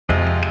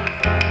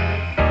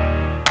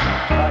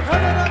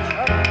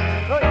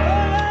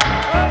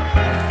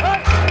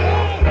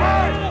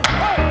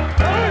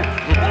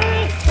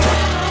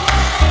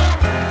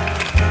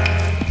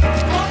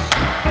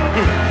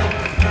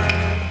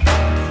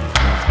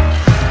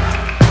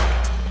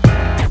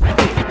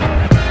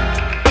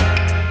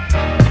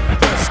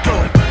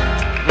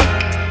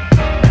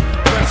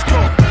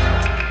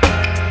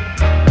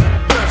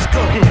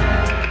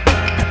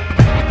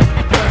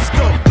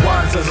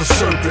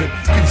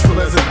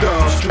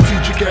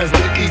strategic as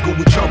the eagle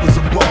which hovers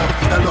above.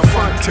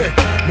 Elephante,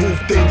 move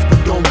things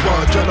but don't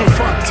budge.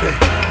 Elephante,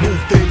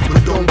 move things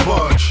but don't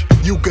budge.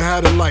 You can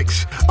have the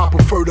likes, I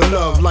prefer the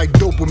love like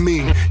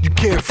dopamine. You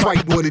can't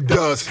fight what it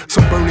does.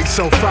 Some burn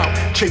themselves out,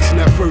 chasing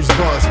that first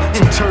buzz.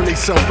 Some turn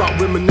themselves out,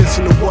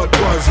 reminiscing of what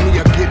was. Me,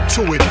 I get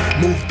to it,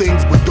 move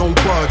things but don't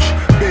budge.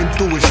 Been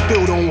through it,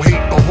 still don't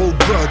hate or hold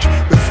grudge.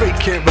 The fake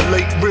can't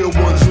relate, real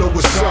ones know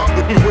what's up.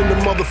 If you in the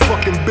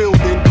motherfucking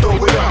building, throw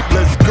it up,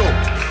 let's go.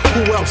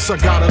 Who else I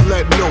gotta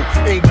let know?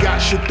 Ain't got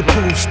shit to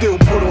prove, still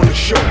put on the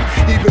show.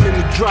 Even in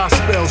the dry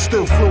spell,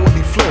 still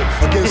fluently flow.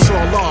 Against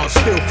all odds,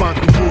 still find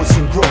congruence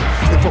and grow.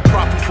 If I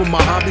profit from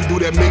my hobby, do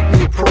that make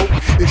me a pro?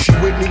 If she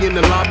with me in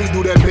the lobby,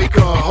 do that make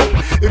her a hoe?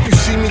 If you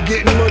see me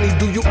getting money,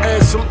 do you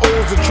add some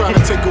O's or try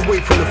to take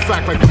away from the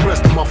fact like the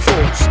rest of my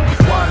foes?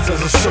 Wise as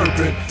a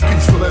serpent,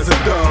 peaceful as a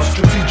dove,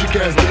 strategic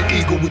as the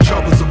eagle which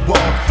hovers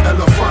above.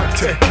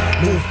 Elephante,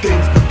 move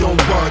things but don't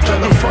budge.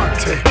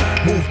 Elephante,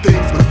 move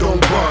things but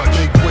don't budge.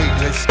 Make way,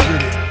 let's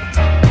get it.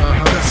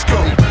 Let's go.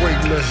 Make way,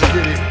 let's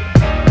get it.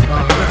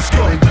 Let's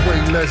go. Make way,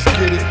 let's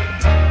get it.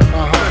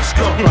 Let's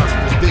go.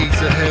 Prosperous days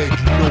ahead,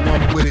 you know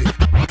I'm with it.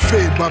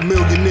 Fed by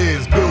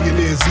millionaires,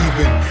 billionaires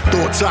even.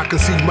 Thoughts I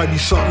conceive might be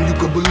something you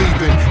could believe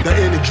in. That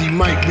energy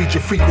might reach a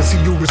frequency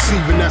you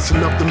receiving. That's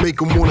enough to make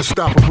them wanna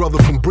stop a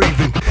brother from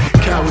breathing.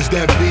 Cowards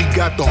that be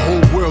got the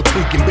whole world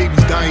tweaking.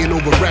 Babies dying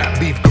over rap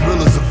beef,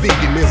 gorillas are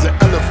vegan. There's an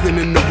elephant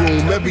in the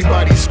room,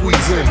 everybody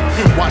squeeze in.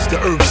 Watch the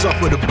earth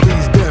suffer to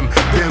please them.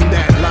 Them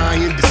that lie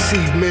and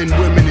deceive men,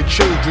 women and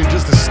children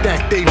just to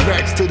stack they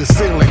racks to the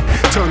ceiling.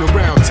 Turn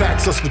around,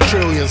 tax us for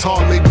trillions.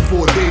 Hard labor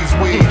for a day's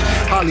wage.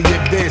 Highly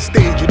advanced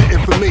stage of the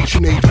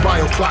information age.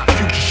 Bio clock,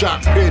 future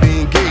shot, prepare to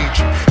engage.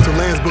 Till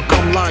lands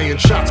become lion,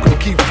 shots gon'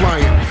 keep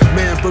flying.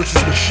 Man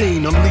versus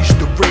machine, unleash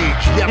the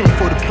rage. Yapping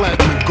for the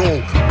platinum and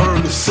gold,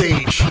 burn the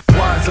sage.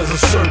 Wise as a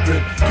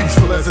serpent,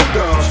 peaceful as a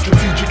dove,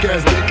 strategic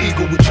as the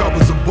eagle which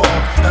hovers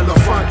above.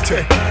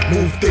 Elephante,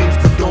 move things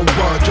but don't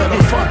budge.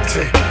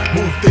 Elephante,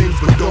 move things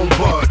but don't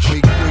budge.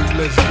 Make way,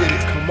 let's get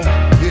it, come on,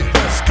 yeah,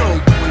 let's go.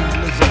 Make way,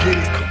 let's get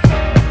it, come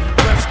on,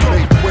 let's go.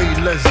 Make way,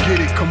 let's get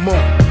it, come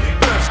on,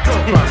 let's go.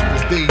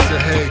 Prosperous days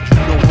ahead, you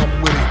know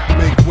I'm with it.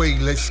 Make way,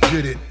 let's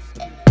get it.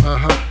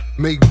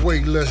 Make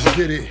way, let's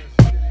get it.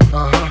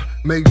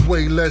 Make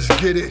way, let's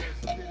get it.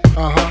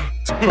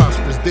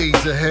 Prosperous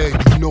days ahead,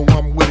 you know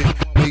I'm with it.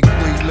 Make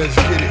way, let's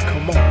get it,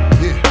 come on,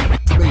 yeah.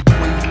 Make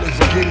way, let's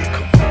get it,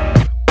 come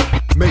on.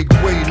 Make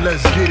way,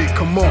 let's get it,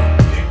 come on.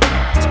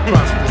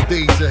 Prosperous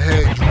days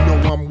ahead, you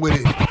know I'm with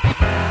it.